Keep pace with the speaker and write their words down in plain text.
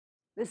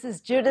This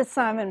is Judith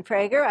Simon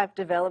Prager. I've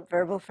developed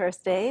Verbal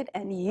First Aid,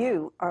 and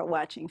you are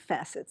watching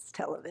Facets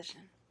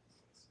Television.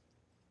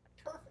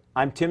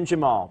 I'm Tim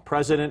Jemal,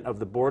 President of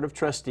the Board of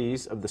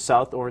Trustees of the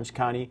South Orange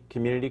County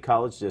Community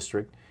College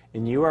District,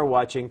 and you are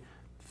watching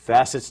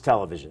Facets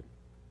Television.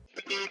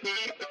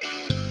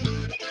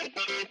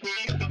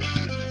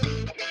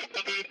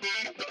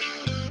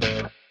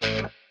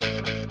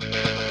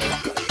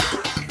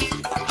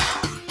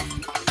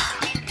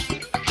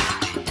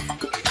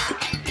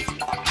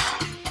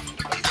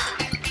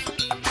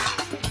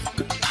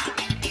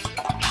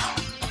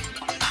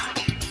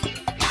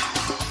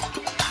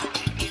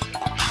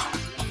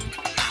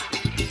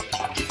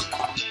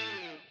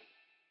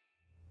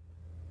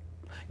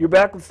 You're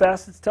back with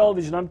Facets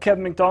Television. I'm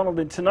Kevin McDonald,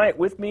 and tonight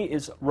with me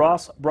is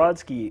Ross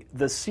Brodskiy,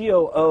 the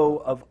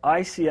COO of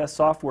ICS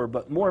Software,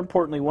 but more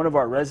importantly, one of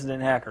our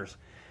resident hackers.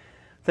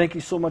 Thank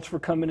you so much for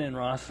coming in,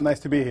 Ross. Nice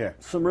to be here.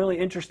 Some really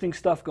interesting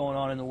stuff going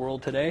on in the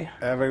world today.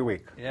 Every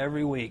week.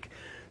 Every week.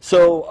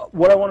 So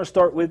what I want to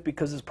start with,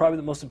 because it's probably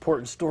the most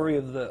important story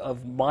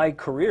of my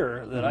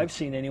career that I've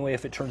seen anyway,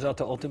 if it turns out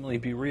to ultimately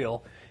be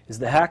real, is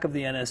the hack of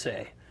the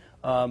NSA.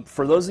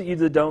 For those of you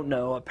that don't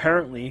know,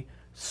 apparently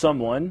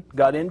someone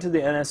got into the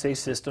NSA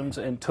systems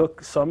and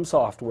took some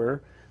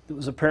software that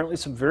was apparently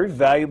some very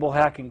valuable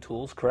hacking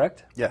tools,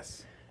 correct?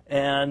 Yes.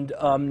 And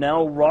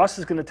now Ross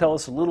is going to tell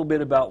us a little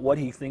bit about what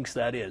he thinks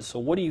that is. So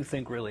what do you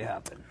think really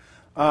happened?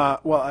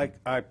 Well,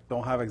 I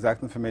don't have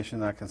exact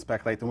information. I can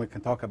speculate, and we can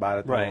talk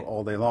about it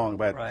all day long.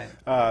 But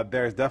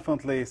there's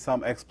definitely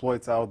some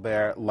exploits out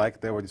there,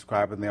 like they were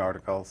described in the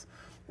articles,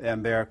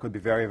 and they could be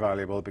very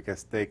valuable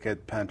because they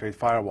could penetrate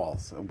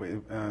firewalls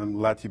and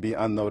let you be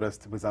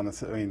unnoticed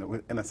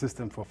in a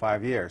system for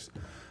 5 years.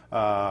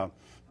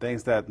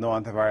 Things that no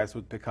antivirus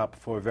would pick up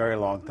for a very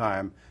long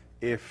time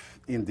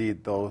if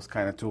indeed those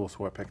kind of tools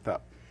were picked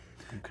up.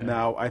 Okay.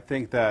 Now, I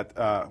think that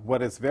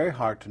what is very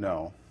hard to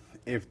know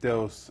if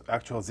those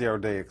actual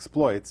zero-day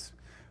exploits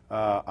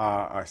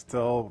are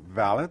still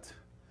valid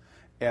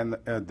and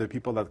the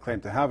people that claim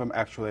to have them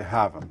actually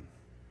have them.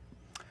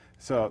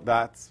 So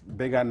that's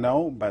big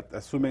unknown, but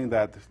assuming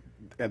that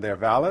they're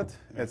valid,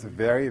 it's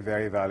very,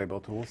 very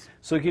valuable tools.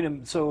 So,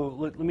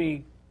 let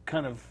me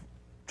kind of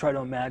try to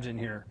imagine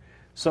here.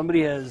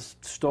 Somebody has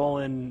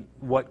stolen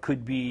what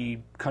could be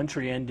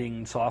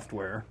country-ending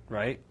software,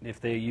 right,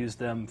 if they use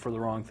them for the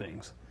wrong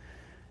things.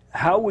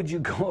 How would you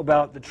go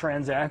about the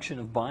transaction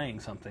of buying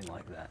something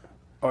like that?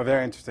 Oh,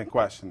 very interesting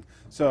question.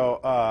 So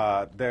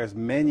there's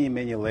many,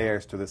 many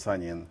layers to this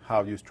onion,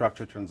 how you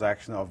structure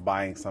transaction of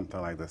buying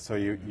something like this. So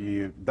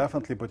you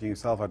definitely putting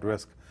yourself at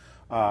risk,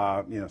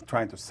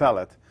 trying to sell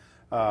it.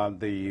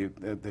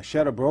 The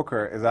shadow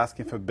broker is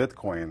asking for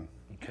Bitcoin,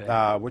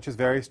 which is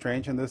very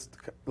strange in this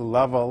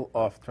level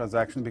of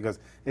transaction because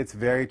it's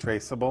very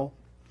traceable.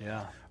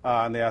 Yeah.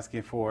 And they're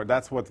asking for,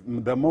 that's what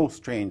the most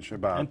strange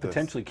about and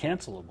potentially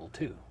cancelable,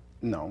 too.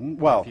 No,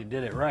 well, if you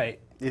did it right.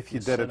 If you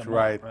did it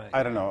right,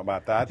 I don't know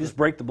about that. Just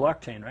break the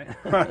blockchain,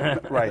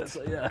 right? Right.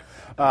 So, yeah.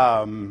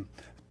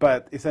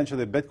 But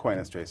essentially, Bitcoin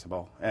is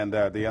traceable, and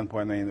the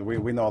endpoint. I mean,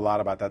 we know a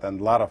lot about that,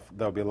 and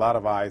there'll be a lot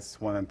of eyes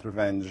wanting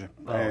revenge,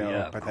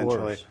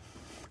 potentially.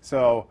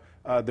 So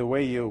the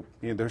way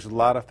there's a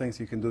lot of things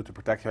you can do to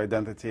protect your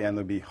identity, and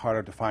it'll be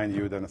harder to find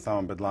you than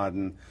Osama bin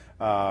Laden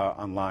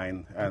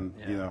online, and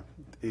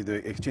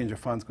the exchange of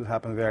funds could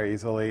happen very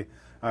easily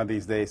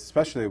these days,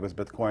 especially with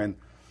Bitcoin,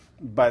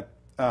 but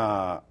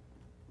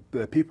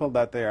the people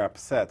that they are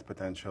upset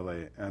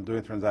potentially and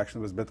doing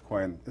transactions with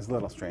Bitcoin is a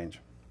little strange.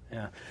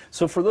 Yeah.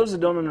 So for those that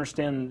don't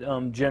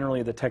understand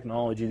generally the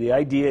technology, the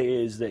idea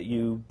is that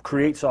you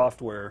create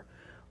software,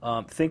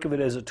 think of it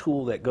as a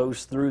tool that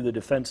goes through the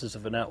defenses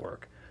of a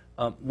network.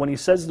 When he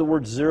says the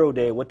word 0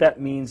 day, what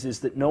that means is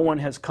that no one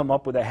has come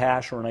up with a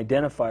hash or an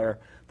identifier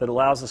that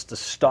allows us to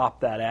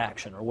stop that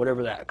action or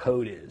whatever that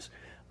code is.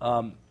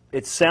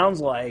 It sounds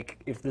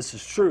like, if this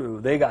is true,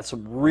 they got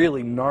some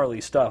really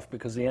gnarly stuff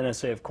because the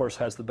NSA, of course,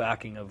 has the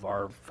backing of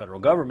our federal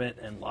government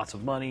and lots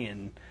of money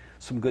and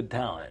some good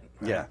talent.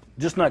 Right? Yeah.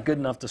 Just not good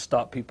enough to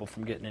stop people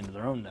from getting into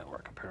their own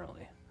network,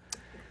 apparently.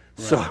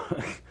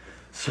 Right.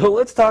 So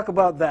let's talk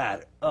about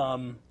that.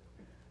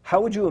 How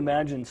would you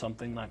imagine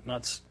something like,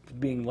 not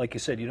being, like you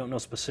said, you don't know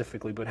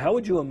specifically, but how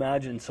would you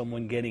imagine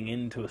someone getting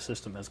into a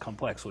system as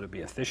complex? Would it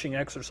be a phishing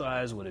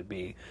exercise? Would it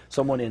be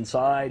someone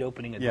inside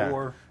opening a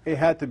door? It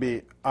had to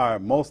be our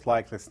most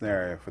likely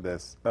scenario for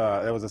this.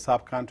 There was a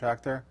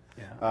subcontractor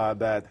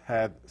that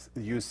had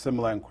used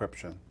similar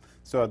encryption.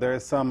 So there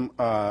is some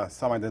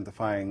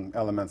identifying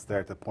elements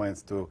there that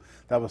points to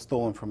that was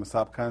stolen from a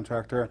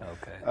subcontractor.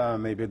 Okay.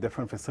 Maybe a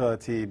different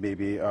facility,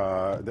 maybe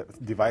the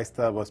device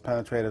that was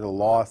penetrated or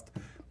lost.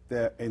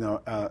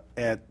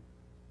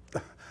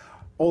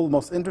 All the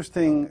most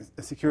interesting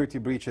security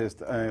breaches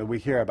we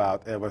hear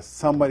about, it was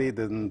somebody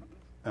didn't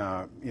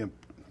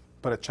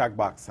put a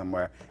checkbox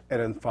somewhere, it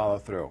didn't follow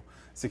through.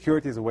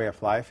 Security is a way of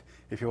life.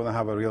 If you want to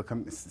have a real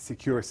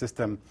secure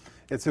system,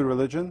 it's a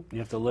religion. You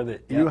have to live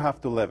it. You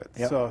have to live it.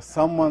 Yep.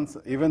 So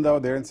even though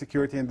they're in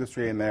security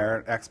industry and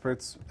they're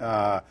experts,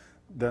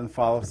 then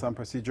follow some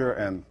procedure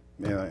and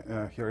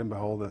here in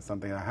behold, it's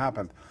something that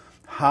happened.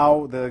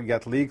 How did it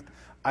get leaked?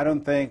 I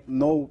don't think,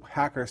 no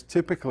hackers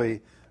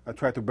typically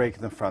try to break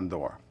in the front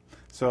door.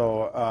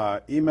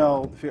 So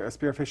email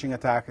spear phishing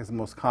attack is the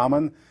most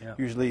common. Yeah.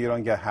 Usually you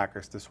don't get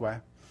hackers this way.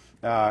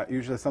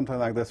 Usually something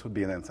like this would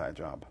be an inside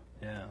job.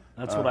 Yeah,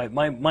 that's what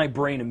my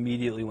brain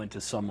immediately went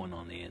to someone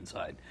on the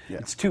inside. Yeah.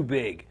 It's too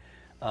big,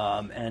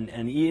 and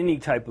any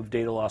type of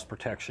data loss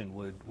protection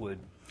would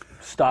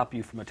stop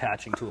you from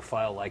attaching to a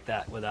file like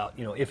that without,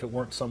 if it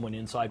weren't someone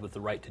inside with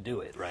the right to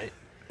do it, right?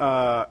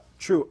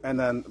 True, and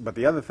then, but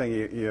the other thing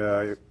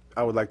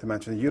I would like to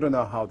mention, you don't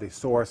know how they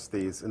source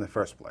these in the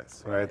first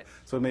place, right?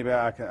 So maybe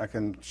I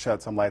can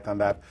shed some light on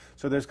that.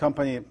 So there's a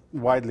company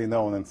widely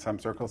known in some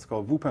circles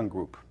called Wupen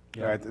Group,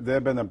 right?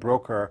 They've been a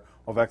broker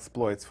of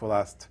exploits for the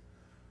last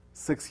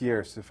 6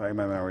 years, if my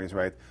memory is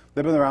right.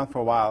 They've been around for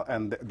a while,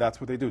 and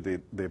that's what they do.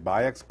 They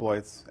buy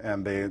exploits,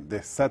 and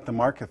they set the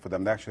market for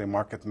them. They're actually a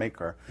market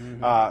maker.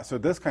 So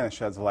this kind of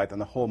sheds light on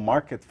the whole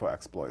market for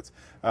exploits.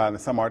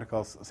 Some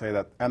articles say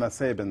that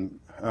NSA have been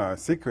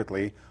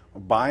secretly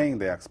buying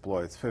the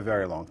exploits for a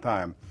very long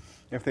time.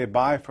 If they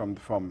buy from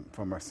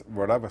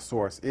whatever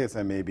source is,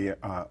 and maybe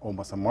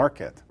almost a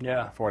market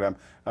for them.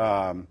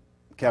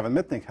 Kevin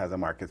Mitnick has a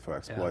market for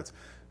exploits.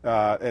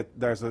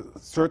 There's a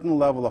certain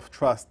level of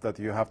trust that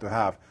you have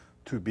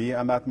to be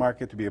on that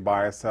market, to be a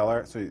buyer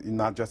seller. So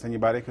not just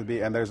anybody could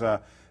be. And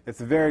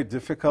it's very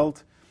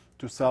difficult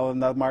to sell in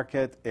that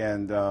market.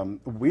 And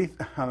we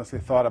honestly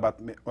thought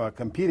about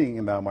competing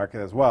in that market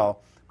as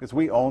well, because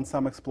we own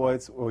some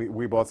exploits.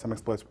 We bought some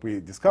exploits. We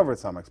discovered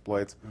some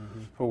exploits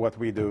for what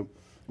we do.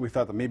 We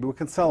thought that maybe we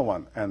can sell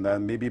one and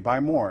then maybe buy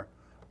more.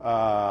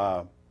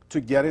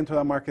 To get into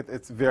that market,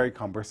 it's very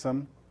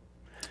cumbersome.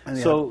 And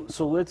so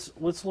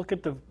let's look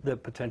at the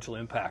potential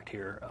impact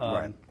here.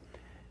 Right.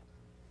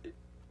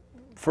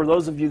 For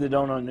those of you that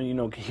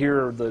don't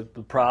hear the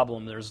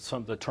problem, there's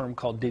the term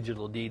called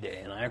digital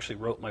D-Day, and I actually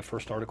wrote my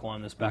first article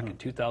on this back in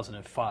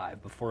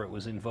 2005 before it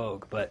was in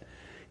vogue. But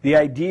the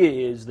idea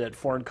is that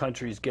foreign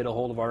countries get a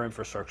hold of our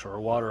infrastructure,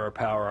 our water, our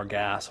power, our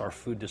gas, our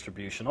food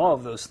distribution, all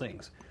of those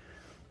things.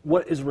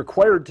 What is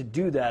required to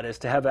do that is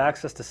to have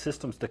access to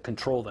systems to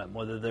control them,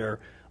 whether they're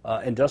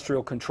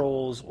industrial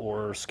controls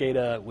or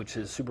SCADA, which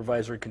is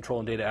supervisory control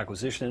and data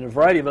acquisition, and a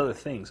variety of other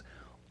things.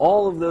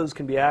 All of those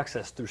can be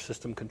accessed through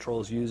system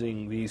controls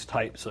using these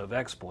types of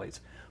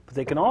exploits. But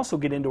they can also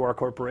get into our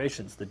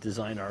corporations that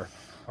design our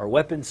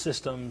weapons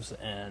systems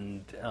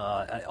and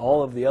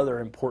all of the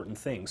other important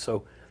things.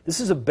 So this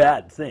is a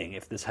bad thing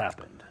if this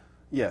happened.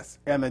 Yes,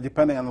 and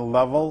depending on the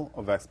level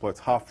of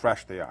exploits, how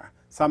fresh they are.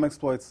 Some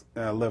exploits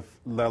their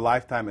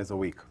lifetime is a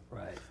week.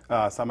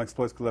 Right. Some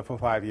exploits could live for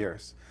 5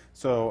 years.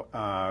 So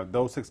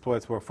those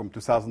exploits were from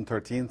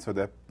 2013, so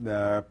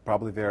they're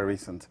probably very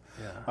recent.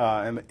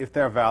 Yeah. And if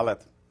they're valid,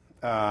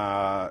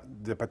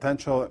 the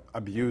potential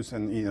abuse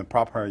and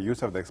proper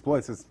use of the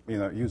exploits is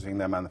using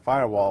them on the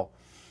firewall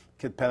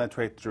could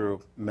penetrate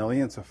through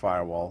millions of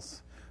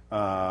firewalls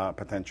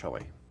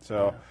potentially.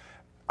 So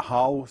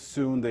how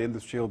soon the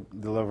industry will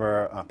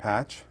deliver a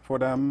patch for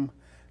them?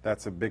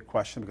 That's a big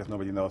question because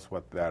nobody knows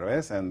what that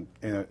is, and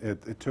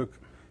it took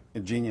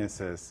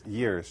geniuses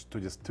years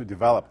to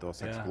develop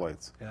those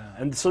exploits. Yeah.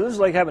 And so this is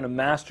like having a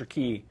master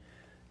key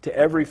to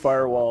every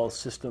firewall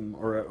system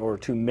or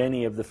to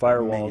many of the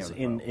firewalls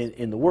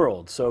in the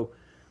world. So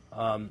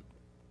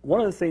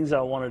one of the things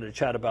I wanted to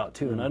chat about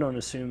too, and I don't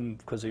assume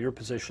because of your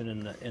position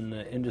in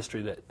the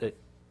industry that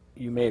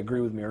you may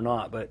agree with me or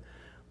not, but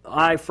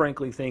I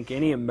frankly think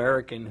any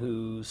American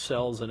who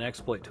sells an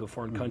exploit to a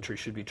foreign country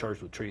should be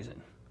charged with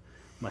treason.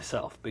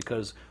 Myself,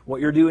 because what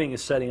you're doing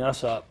is setting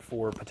us up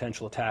for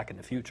potential attack in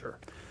the future.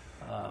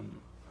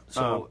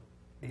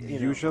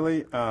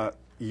 Usually,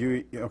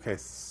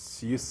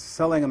 you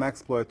selling an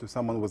exploit to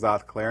someone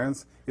without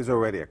clearance is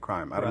already a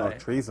crime. I don't know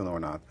if treason or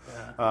not.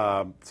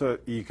 Yeah. So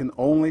you can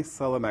only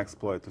sell an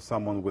exploit to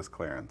someone with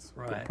clearance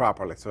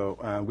properly. So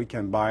we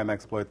can buy an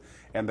exploit,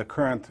 and the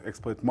current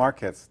exploit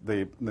markets,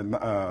 the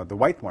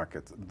white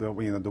markets, the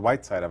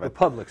white side of it. The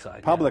public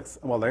side.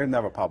 Well, they're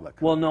never public.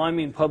 Well, no, I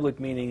mean public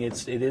meaning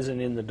it isn't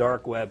in the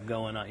dark web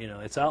going on.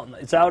 It's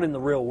out in the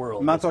real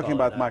world. I'm not talking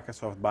about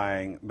Microsoft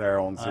buying their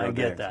own zero-day. I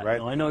get that. Right?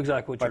 No, I know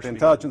exactly what you're saying. But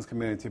the intelligence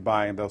community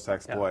buying those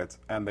exploits,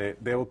 and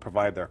they will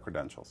provide their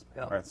credentials.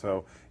 Right?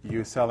 So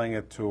you selling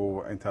it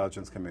to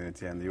intelligence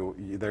community, and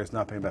there's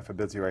nothing that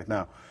forbids you right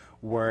now.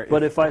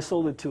 But if I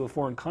sold it to a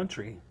foreign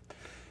country,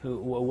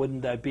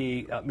 wouldn't that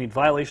be? I mean,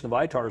 violation of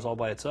ITAR is all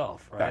by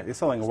itself, right? Yeah, you're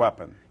selling a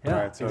weapon.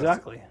 Yeah, right? So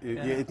exactly.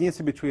 It needs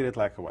to be treated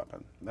like a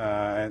weapon.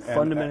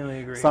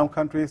 Fundamentally agree. Some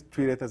countries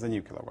treat it as a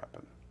nuclear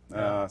weapon.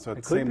 So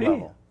it's the same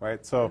level,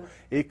 right? So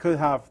it could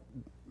have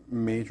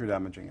major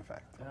damaging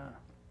effect. Yeah.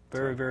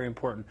 Very, very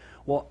important.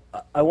 Well,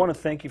 I want to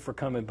thank you for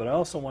coming, but I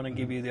also want to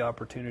give you the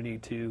opportunity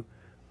to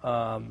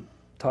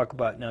talk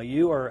about, now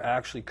you are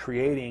actually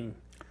creating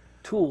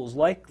tools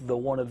like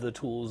one of the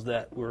tools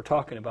that we're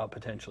talking about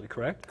potentially,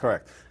 correct?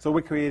 Correct. So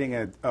we're creating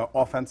an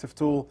offensive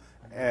tool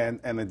and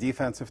a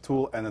defensive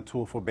tool and a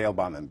tool for bail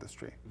bond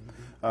industry.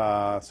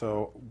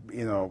 So,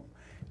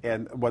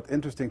 And what's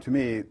interesting to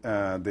me,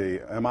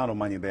 the amount of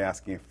money they're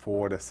asking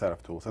for this set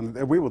of tools. And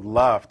we would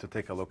love to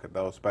take a look at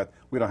those, but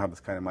we don't have this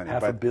kind of money.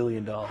 $500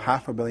 million.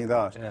 $500 million.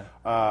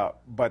 Yeah.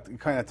 But it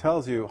kind of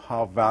tells you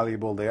how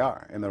valuable they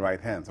are in the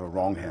right hands or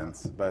wrong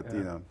hands. But,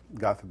 you know,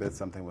 God forbid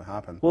something will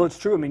happen. Well, it's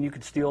true. I mean, you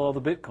could steal all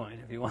the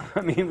Bitcoin if you want.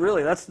 I mean,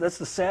 really, that's the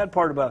sad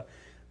part about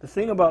the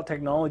thing about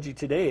technology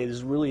today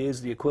is really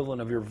is the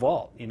equivalent of your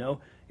vault. You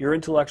know, your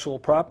intellectual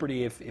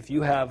property. If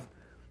you have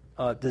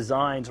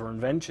designs or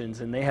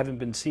inventions and they haven't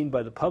been seen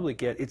by the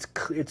public yet,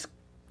 it's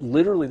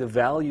literally the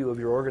value of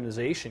your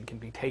organization can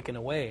be taken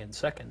away in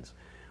seconds.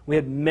 We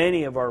had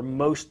many of our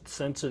most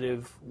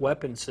sensitive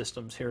weapon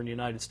systems here in the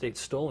United States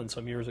stolen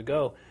some years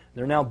ago.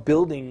 They're now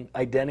building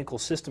identical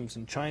systems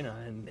in China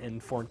and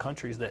in foreign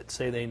countries that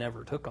say they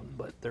never took them,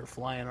 but they're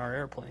flying our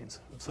airplanes.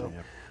 So,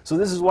 so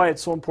this is why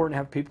it's so important to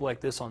have people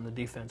like this on the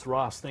defense.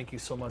 Ross, thank you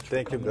so much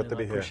for coming in. Good to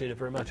be here. I appreciate it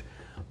very much.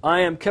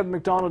 I am Kevin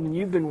McDonald, and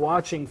you've been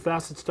watching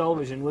Facets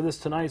Television. With us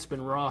tonight has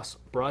been Ross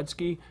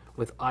Brodskiy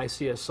with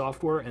ICS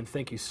Software, and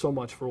thank you so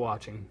much for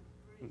watching.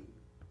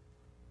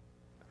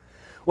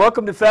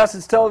 Welcome to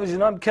Facets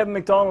Television. I'm Kevin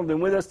McDonald,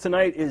 and with us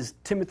tonight is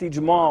Timothy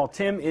Jemal.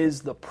 Tim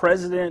is the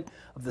president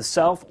of the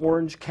South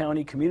Orange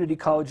County Community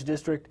College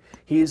District.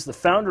 He is the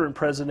founder and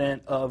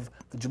president of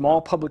the Jemal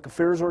Public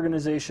Affairs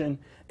Organization,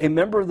 a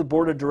member of the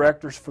board of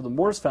directors for the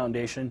Morse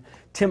Foundation.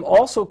 Tim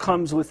also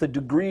comes with a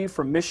degree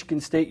from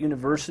Michigan State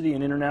University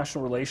in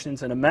International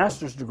Relations and a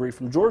master's degree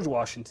from George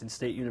Washington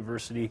State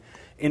University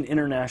in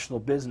International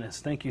Business.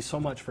 Thank you so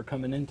much for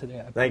coming in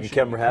today. Thank you,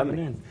 Kevin, for having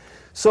me.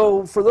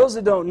 So for those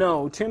that don't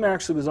know, Tim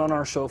actually was on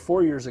our show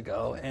 4 years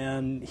ago,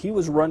 and he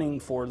was running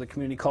for the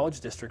community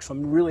college district. So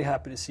I'm really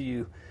happy to see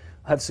you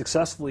have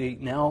successfully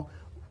now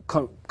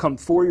come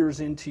 4 years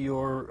into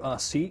your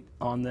seat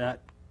on that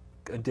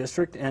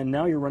district, and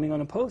now you're running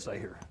unopposed, I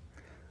hear.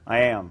 I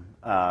am.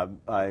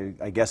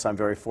 I guess I'm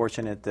very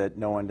fortunate that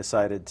no one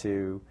decided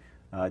to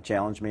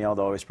challenge me,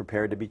 although I was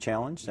prepared to be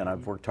challenged, and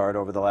I've worked hard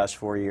over the last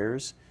 4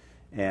 years,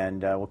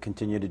 and will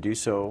continue to do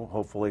so,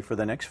 hopefully, for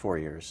the next 4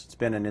 years. It's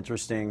been an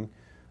interesting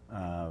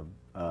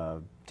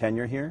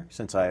tenure here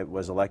since I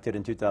was elected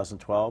in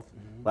 2012.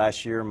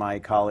 Last year, my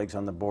colleagues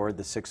on the board,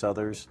 the 6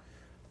 others,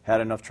 had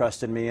enough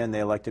trust in me, and they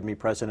elected me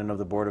president of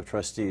the Board of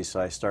Trustees.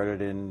 So I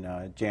started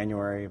in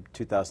January of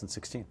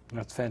 2016.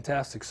 That's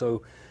fantastic.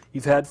 So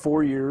you've had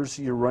 4 years.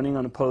 You're running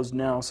unopposed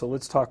now. So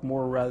let's talk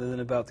more rather than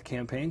about the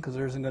campaign, because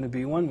there isn't going to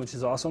be one, which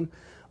is awesome.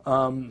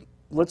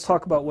 Let's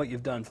talk about what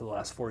you've done for the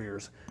last 4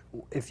 years.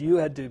 If you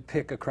had to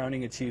pick a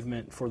crowning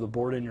achievement for the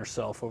board and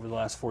yourself over the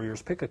last 4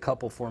 years, pick a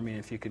couple for me,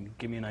 if you could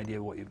give me an idea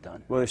of what you've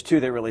done. Well, there's 2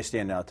 that really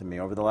stand out to me.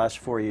 Over the last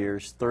 4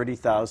 years,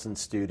 30,000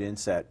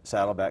 students at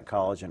Saddleback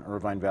College and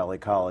Irvine Valley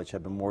College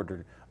have been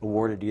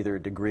awarded either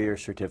a degree or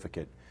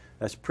certificate.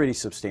 That's pretty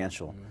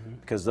substantial,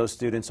 because those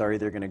students are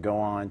either going to go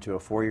on to a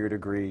 4-year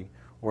degree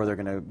or they're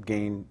going to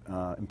gain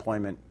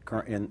employment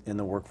in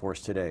the workforce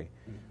today.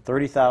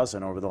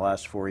 30,000 over the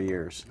last 4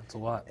 years. That's a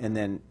lot. And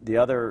then the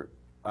other,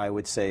 I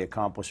would say,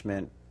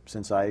 accomplishment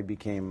since I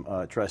became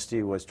a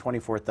trustee was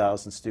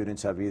 24,000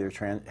 students have either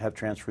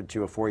transferred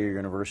to a 4-year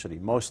university,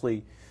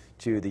 mostly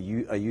to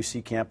the a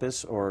UC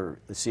campus or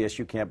the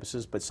CSU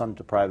campuses, but some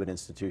to private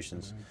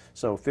institutions.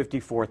 So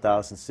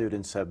 54,000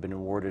 students have been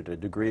awarded a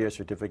degree, a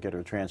certificate,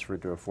 or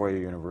transferred to a 4-year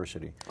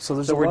university. So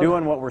we're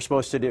doing what we're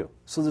supposed to do.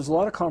 So there's a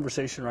lot of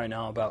conversation right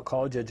now about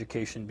college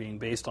education being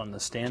based on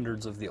the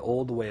standards of the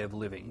old way of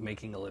living,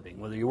 making a living.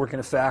 Whether you work in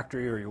a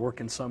factory or you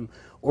work in some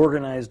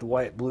organized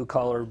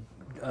white-collar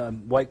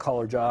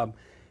job,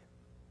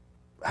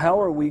 how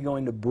are we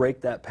going to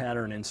break that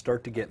pattern and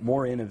start to get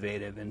more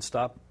innovative and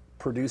stop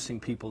producing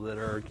people that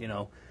are, you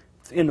know,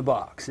 in the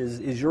box?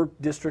 Is your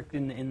district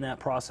in that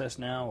process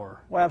now,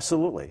 or? Well,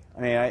 absolutely. I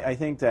mean, I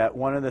think that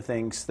one of the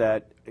things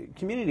that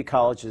community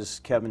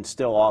colleges, Kevin,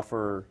 still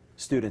offer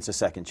students a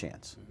second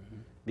chance,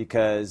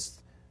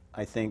 because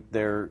I think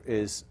there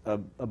is a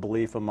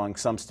belief among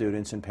some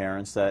students and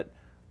parents that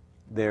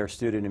their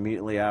student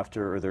immediately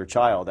after, or their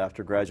child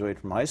after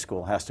graduating from high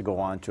school, has to go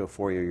on to a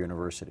 4-year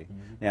university.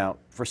 Now,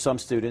 for some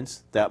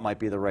students, that might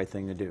be the right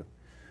thing to do.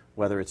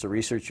 Whether it's a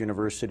research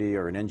university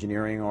or an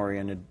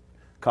engineering-oriented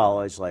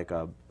college like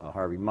a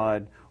Harvey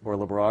Mudd or a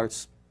liberal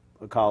arts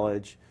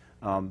college,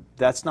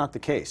 that's not the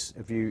case.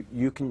 If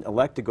you can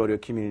elect to go to a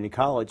community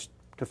college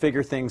to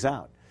figure things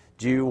out.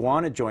 Do you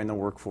want to join the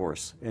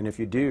workforce? And if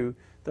you do,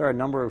 there are a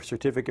number of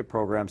certificate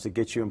programs that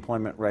get you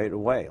employment right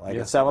away. Like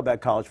at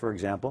Saddleback College, for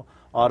example,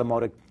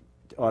 automotive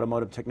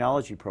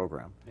technology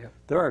program.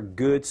 There are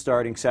good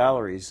starting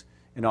salaries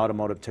in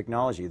automotive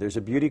technology. There's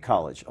a beauty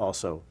college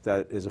also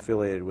that is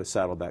affiliated with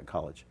Saddleback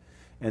College.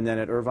 And then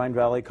at Irvine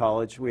Valley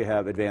College, we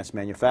have advanced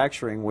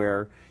manufacturing,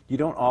 where you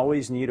don't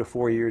always need a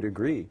 4-year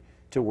degree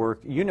to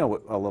work. You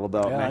know a little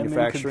about manufacturing.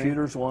 I'm in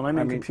computers. Well, I'm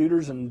in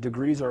computers, and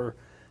degrees are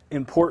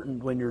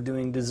important when you're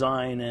doing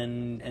design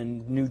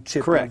and new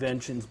chip Correct.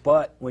 inventions,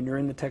 but when you're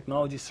in the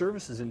technology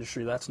services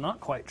industry, that's not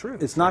quite true.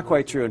 It's not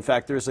quite true. In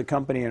fact, there's a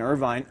company in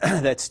Irvine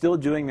that's still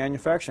doing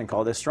manufacturing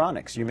called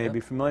Astronics. You may be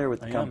familiar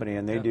with the company,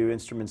 and they do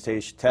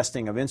instrumentation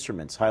testing of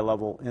instruments,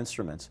 high-level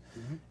instruments.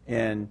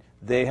 And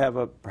they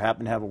happen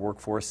to have a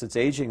workforce that's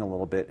aging a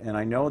little bit. And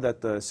I know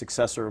that the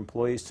successor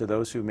employees to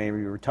those who may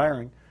be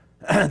retiring,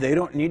 they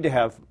don't need to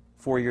have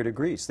 4-year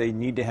degrees. They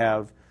need to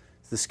have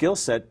the skill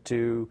set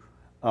to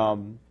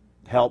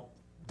help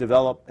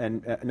develop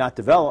and not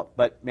develop,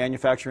 but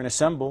manufacture and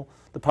assemble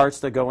the parts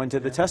that go into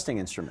the testing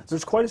instruments.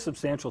 There's quite a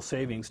substantial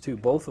savings too.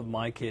 Both of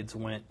my kids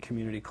went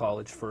community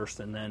college first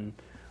and then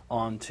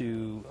on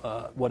to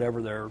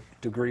whatever their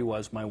degree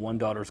was. My one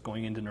daughter's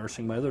going into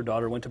nursing. My other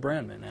daughter went to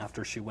Brandman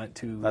after she went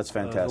to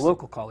the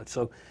local college.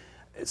 So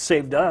it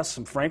saved us,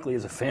 and frankly,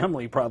 as a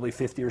family, probably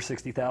 $50,000 or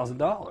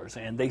 $60,000,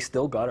 and they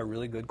still got a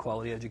really good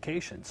quality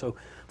education. So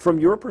from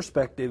your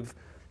perspective,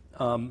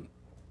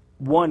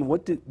 one,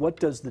 what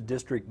does the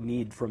district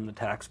need from the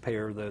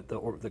taxpayer,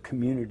 the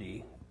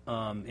community,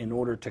 in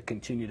order to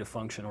continue to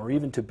function, or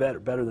even to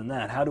better than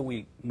that? How do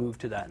we move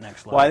to that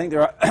next level? Well, I think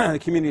the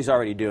community is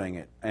already doing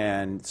it,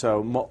 and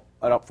so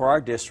for our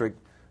district,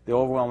 the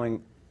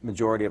overwhelming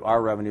majority of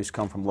our revenues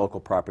come from local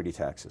property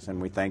taxes,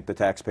 and we thank the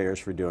taxpayers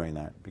for doing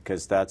that,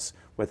 because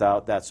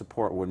without that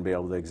support, we wouldn't be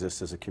able to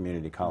exist as a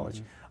community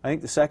college. I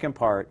think the second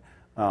part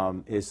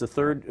is the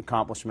third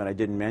accomplishment I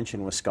didn't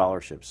mention was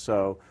scholarships.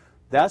 So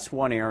that's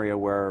one area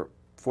where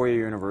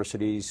four-year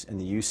universities and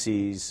the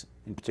UCs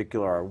in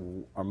particular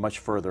are much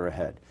further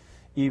ahead.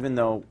 Even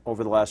though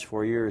over the last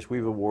 4 years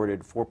we've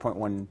awarded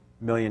 $4.1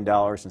 million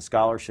in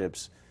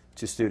scholarships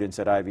to students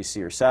at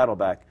IVC or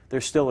Saddleback,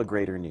 there's still a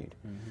greater need.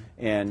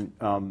 And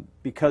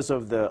because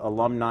of the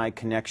alumni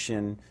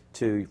connection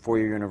to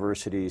four-year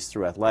universities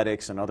through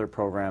athletics and other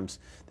programs,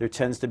 there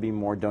tends to be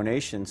more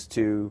donations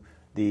to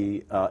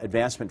the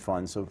advancement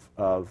funds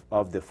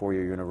of the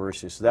four-year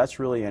universities. So that's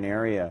really an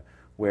area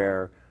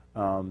where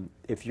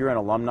if you're an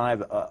alumni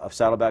of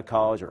Saddleback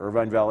College or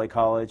Irvine Valley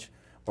College,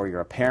 or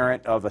you're a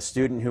parent of a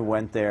student who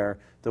went there,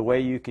 the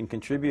way you can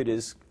contribute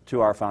is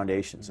to our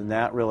foundations. And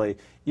that really,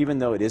 even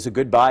though it is a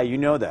good buy, you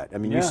know that. I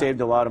mean, you saved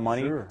a lot of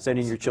money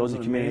sending your children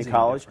to community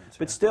college,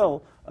 but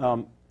still,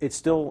 it's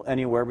still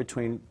anywhere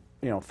between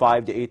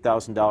 $5,000 to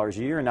 $8,000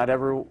 a year, and not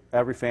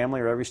every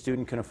family or every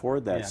student can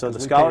afford that. So the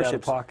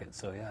scholarships, pocket.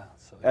 So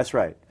that's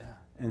right.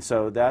 And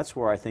so that's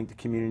where I think the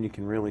community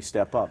can really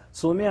step up.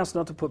 So let me ask,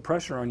 not to put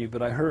pressure on you,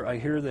 but I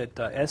hear that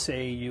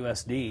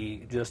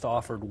SAUSD just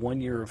offered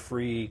 1 year of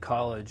free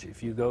college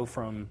if you go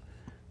from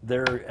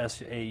their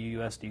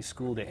SAUSD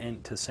school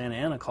to Santa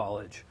Ana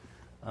College.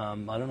 I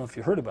don't know if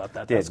you heard about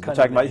that. That's kind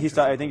of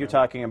I think you're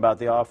talking about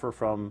the offer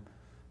from,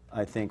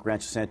 I think,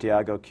 Rancho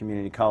Santiago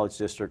Community College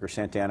District or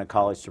Santa Ana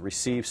College to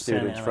receive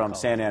students from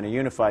Santa Ana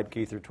Unified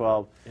K through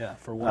 12. Yeah,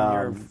 for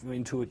 1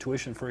 year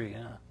tuition free.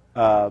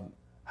 Yeah.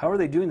 How are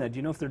they doing that? Do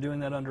you know if they're doing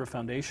that under a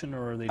foundation,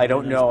 or are they? I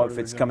don't know if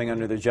it's coming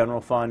under the general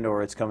fund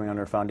or it's coming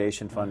under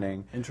foundation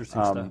funding.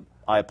 Interesting stuff.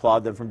 I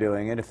applaud them for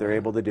doing it if they're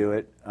able to do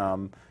it.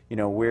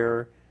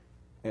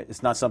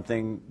 It's not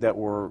something that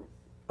we're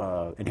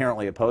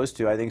inherently opposed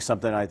to. I think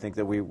something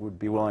that we would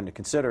be willing to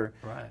consider.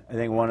 Right. I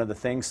think one of the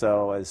things,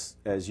 though, as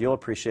you'll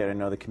appreciate, I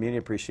know the community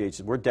appreciates,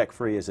 is we're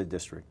debt-free as a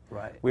district.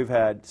 Right. We've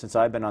had, since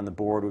I've been on the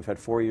board, we've had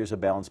 4 years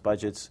of balanced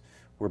budgets.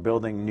 We're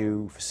building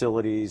new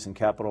facilities and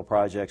capital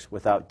projects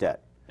without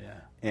debt.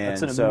 And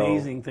that's an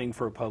amazing thing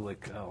for a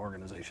public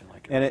organization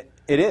like yours. And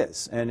it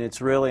is, and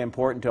it's really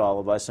important to all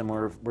of us. And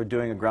we're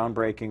doing a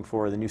groundbreaking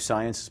for the new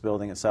sciences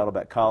building at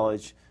Saddleback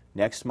College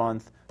next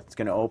month. It's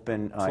going to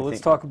open. So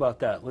let's talk about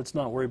that. Let's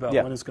not worry about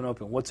when it's going to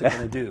open. What's it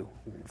going to do?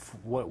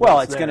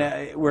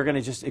 We're going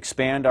to just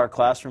expand our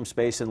classroom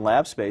space and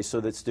lab space so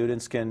that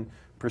students can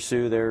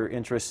pursue their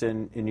interests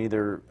in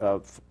either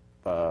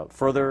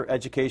further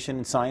education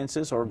in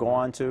sciences or go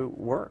on to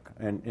work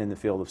in the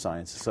field of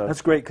sciences. So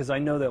that's great, because I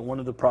know that one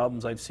of the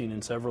problems I've seen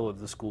in several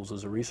of the schools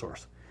is a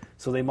resource.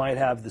 So they might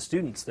have the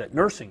students that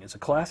nursing is a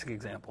classic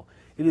example.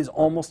 It is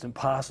almost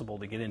impossible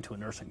to get into a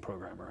nursing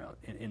program around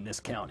in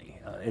this county.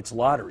 It's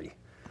lottery.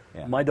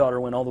 Yeah. My daughter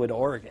went all the way to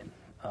Oregon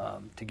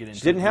to get into.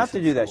 She didn't have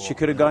to do that. She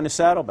could have gone to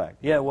Saddleback.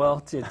 Yeah,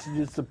 well,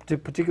 it's a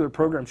particular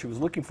program she was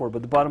looking for.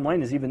 But the bottom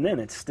line is, even then,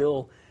 it's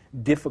still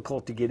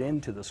difficult to get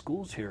into the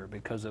schools here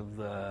because of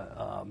the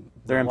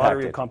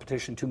lottery of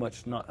competition. Too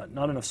much, not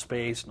enough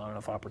space, not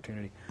enough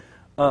opportunity.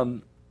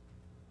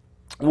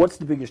 What's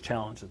the biggest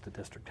challenge that the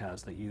district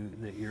has that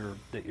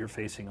you're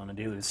facing on a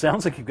daily? It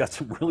sounds like you've got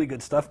some really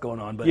good stuff going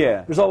on, but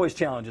there's always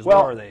challenges. Well,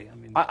 what are they?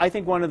 I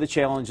think one of the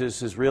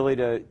challenges is really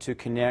to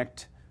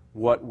connect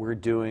what we're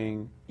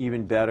doing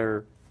even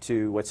better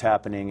to what's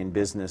happening in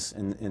business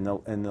in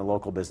the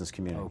local business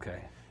community.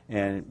 Okay.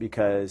 And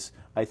because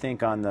I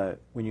think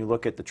when you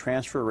look at the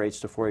transfer rates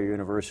to four-year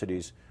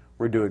universities,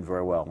 we're doing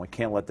very well. We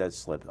can't let that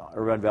slip.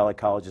 Irvine Valley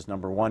College is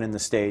 #1 in the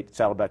state.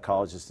 Saddleback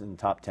College is in the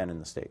top 10 in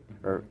the state.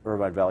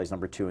 Irvine Valley is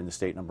 #2 in the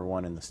state,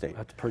 #1 in the state.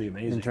 That's pretty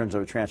amazing. In terms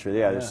of a transfer,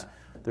 yeah.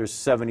 there's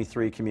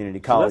 73 community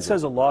colleges. So that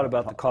says a lot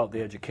about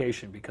the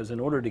education, because in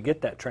order to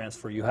get that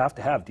transfer, you have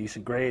to have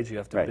decent grades, you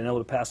have to have been able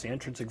to pass the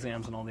entrance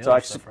exams and all the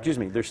other stuff, right? Excuse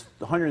me, there's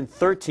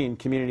 113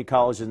 community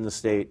colleges in the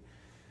state.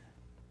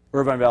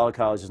 Irvine Valley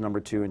College is number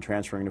 2 in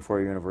transferring to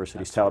 4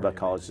 universities. Talbot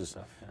College is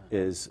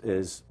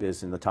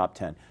in the top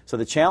 10. So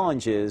the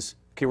challenge is,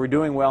 okay, we're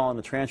doing well on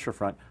the transfer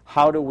front.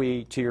 How do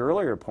we, to your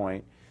earlier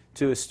point,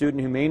 to a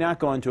student who may not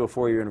go into a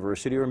 4-year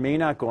university or may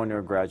not go into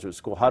a graduate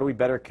school, how do we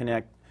better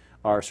connect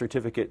our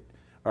certificate,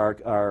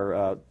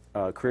 our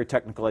career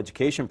technical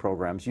education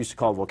programs, used to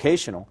call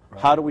vocational,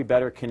 how do we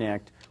better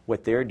connect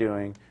what they're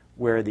doing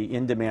where the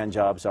in-demand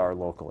jobs are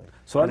locally?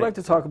 So I'd like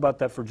to talk about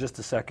that for just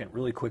a second,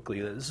 really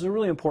quickly. This is a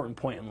really important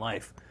point in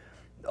life.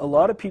 A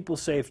lot of people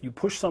say if you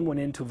push someone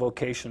into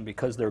vocation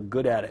because they're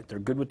good at it, they're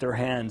good with their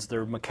hands,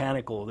 they're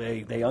mechanical,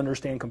 they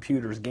understand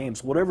computers,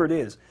 games, whatever it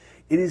is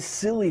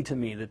silly to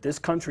me that this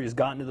country has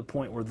gotten to the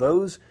point where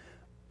those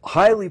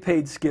highly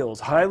paid skills,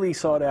 highly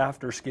sought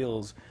after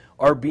skills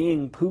are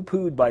being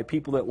poo-pooed by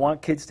people that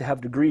want kids to have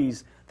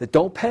degrees that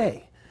don't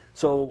pay.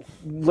 So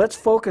let's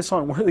focus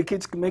on where the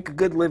kids can make a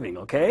good living,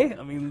 okay?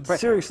 I mean,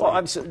 seriously.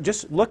 Well,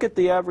 just look at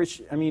the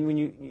average. I mean, when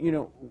you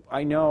know,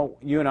 I know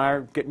you and I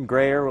are getting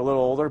grayer, a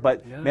little older,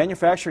 but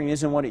manufacturing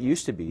isn't what it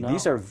used to be. No,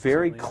 these are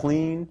very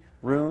clean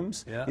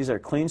rooms. These are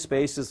clean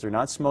spaces. They're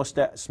not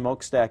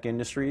smokestack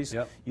industries.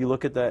 You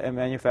look at the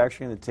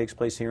manufacturing that takes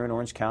place here in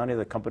Orange County,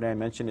 the company I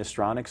mentioned,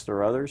 Astronics, there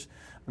are others.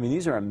 I mean,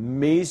 these are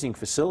amazing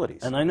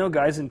facilities. And I know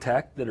guys in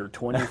tech that are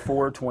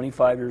 24,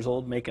 25 years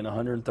old making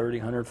 $130,000,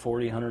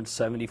 $140,000,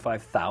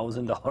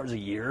 $175,000 a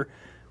year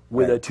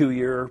with a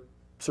 2-year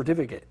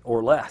certificate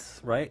or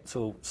less, right?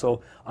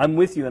 So I'm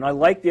with you, and I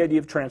like the idea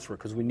of transfer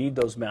because we need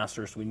those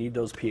masters, we need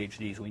those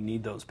PhDs, we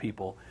need those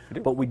people,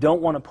 but we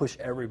don't want to push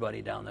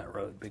everybody down that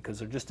road because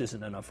there just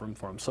isn't enough room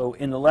for them. So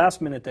in the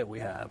last minute that we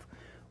have,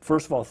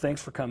 first of all,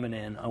 thanks for coming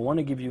in. I want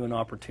to give you an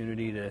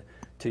opportunity to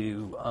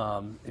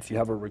if you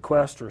have a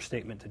request or a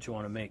statement that you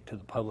want to make to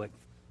the public,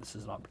 this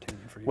is an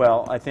opportunity for you.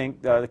 Well, I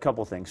think a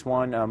couple things.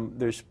 One,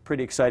 there's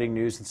pretty exciting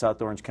news in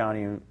South Orange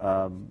County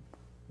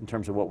in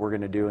terms of what we're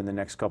going to do in the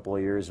next couple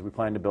of years. We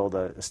plan to build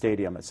a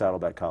stadium at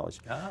Saddleback College.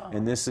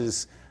 And this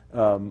is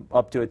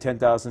up to a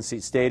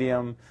 10,000-seat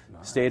stadium,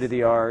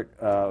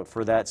 state-of-the-art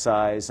for that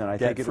size. And I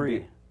think it'll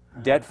be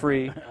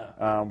debt-free.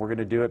 We're going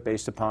to do it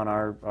based upon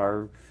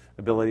our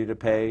ability to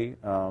pay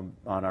on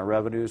our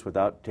revenues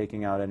without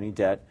taking out any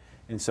debt.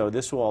 And so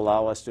this will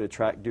allow us to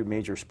do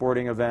major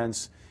sporting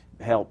events,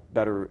 help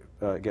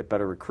get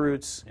better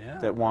recruits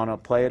that want to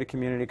play at a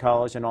community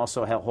college, and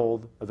also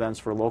hold events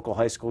for local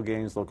high school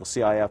games, local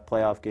CIF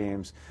playoff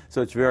games.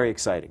 So it's very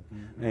exciting.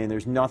 I mean,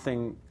 there's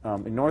nothing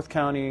in North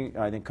County.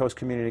 I think Coast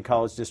Community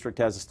College District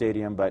has a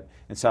stadium, but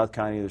in South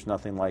County there's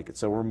nothing like it.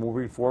 So we're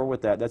moving forward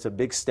with that. That's a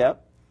big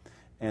step,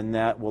 and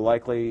that will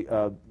likely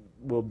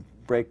will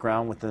break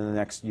ground within the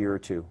next year or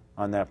two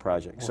on that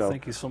project. Well, so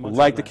thank you so much. We'd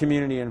like the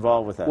community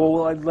involved with that.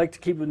 Well, I'd like to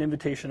keep an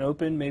invitation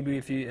open. Maybe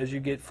as you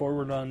get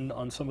forward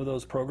on some of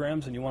those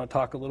programs and you want to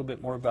talk a little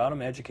bit more about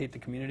them, educate the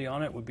community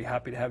on it, we'd be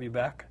happy to have you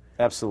back.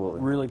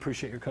 Absolutely. Really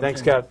appreciate your coming.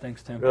 Thanks, Kev.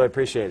 Thanks, Tim. Really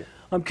appreciate it.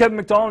 I'm Kevin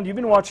McDonald. You've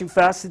been watching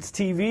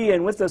FACETStv,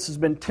 and with us has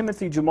been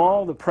Timothy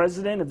Jemal, the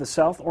president of the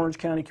South Orange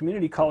County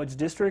Community College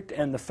District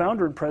and the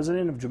founder and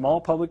president of Jemal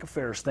Public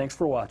Affairs. Thanks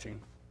for watching.